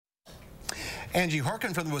Angie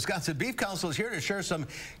Horkan from the Wisconsin Beef Council is here to share some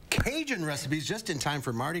Cajun recipes just in time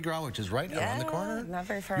for Mardi Gras, which is right around the corner. Not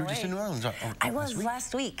very far away. You were just in New Orleans. I was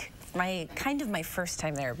last week. My first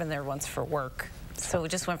time there. I've been there once for work. So we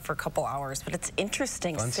just went for a couple hours, but it's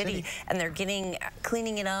interesting city. And they're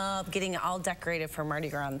cleaning it up, getting it all decorated for Mardi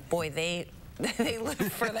Gras. And boy, they live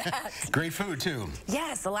for that. Great food, too.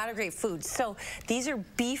 Yes, a lot of great food. So these are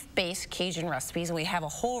beef-based Cajun recipes, and we have a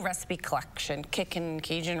whole recipe collection, kickin'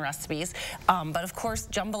 Cajun recipes. But of course,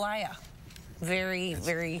 jambalaya,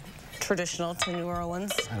 very traditional to New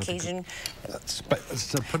Orleans, Cajun. Let's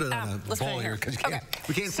put it on a bowl here, because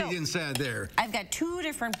we can't see the inside there. I've got two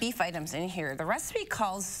different beef items in here. The recipe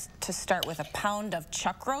calls to start with a pound of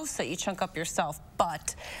chuck roast that you chunk up yourself,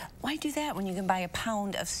 but why do that when you can buy a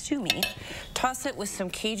pound of stew meat? Toss it with some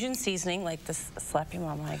Cajun seasoning, like this Slappy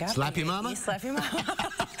Mama I got. Slappy Mama? Slappy Mama.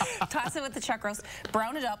 Toss it with the chuck roast,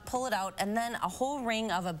 brown it up, pull it out, and then a whole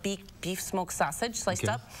ring of a beef smoked sausage sliced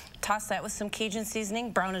up. Toss that with some Cajun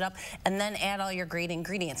seasoning, brown it up, and then add all your great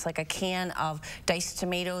ingredients, like a can of diced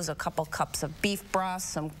tomatoes, a couple cups of beef broth,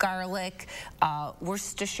 some garlic,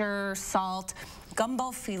 Worcestershire, salt,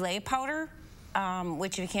 gumbo filet powder,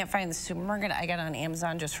 which if you can't find in the supermarket, I got on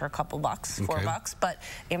Amazon just for a couple bucks, $4, but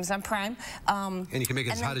Amazon Prime. And you can make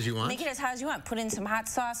it as hot as you want? Make it as hot as you want. Put in some hot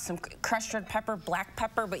sauce, some crushed red pepper, black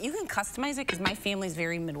pepper, but you can customize it because my family's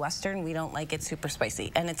very Midwestern. We don't like it super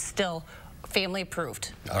spicy, and it's still family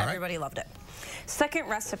approved. Everybody loved it. Second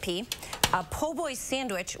recipe, a po' boy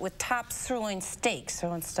sandwich with top sirloin steak.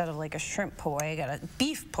 So instead of like a shrimp po' boy, I got a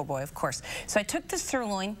beef po' boy, of course. So I took the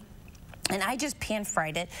sirloin and I just pan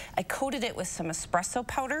fried it. I coated it with some espresso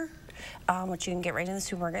powder, which you can get right in the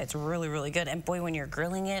supermarket. It's really good. And boy, when you're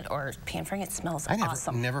grilling it or pan frying, it smells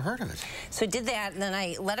awesome. I never heard of it. So I did that, and then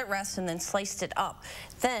I let it rest and then sliced it up.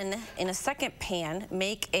 Then, in a second pan,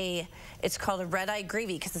 make it's called a red-eye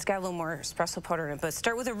gravy because it's got a little more espresso powder in it. But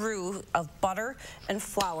start with a roux of butter and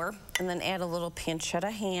flour, and then add a little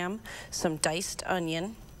pancetta ham, some diced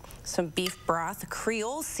onion, some beef broth,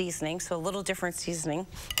 Creole seasoning, so a little different seasoning.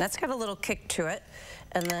 That's got a little kick to it.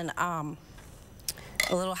 And then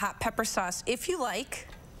a little hot pepper sauce if you like.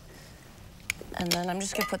 And then I'm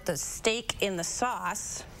just gonna put the steak in the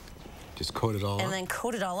sauce. Just coat it all up? And then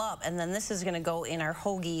coat it all up. And then this is gonna go in our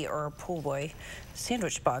hoagie or po' boy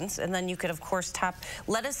sandwich buns. And then you could, of course, top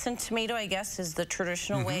lettuce and tomato, I guess, is the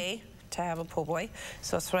traditional way to have a po' boy.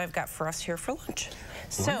 So that's what I've got for us here for lunch.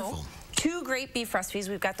 Wonderful. So, two great beef recipes.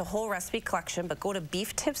 We've got the whole recipe collection, but go to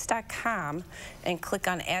beeftips.com and click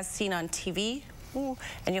on As Seen on TV. And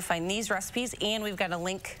you'll find these recipes, and we've got a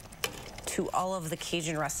link to all of the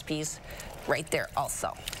Cajun recipes right there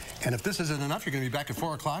also. And if this isn't enough, you're going to be back at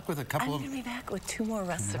 4 o'clock with a couple I'm going to be back with 2 more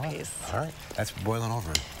recipes. All right. That's boiling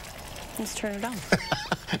over. Let's turn it on.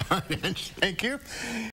 All right, Ange, thank you.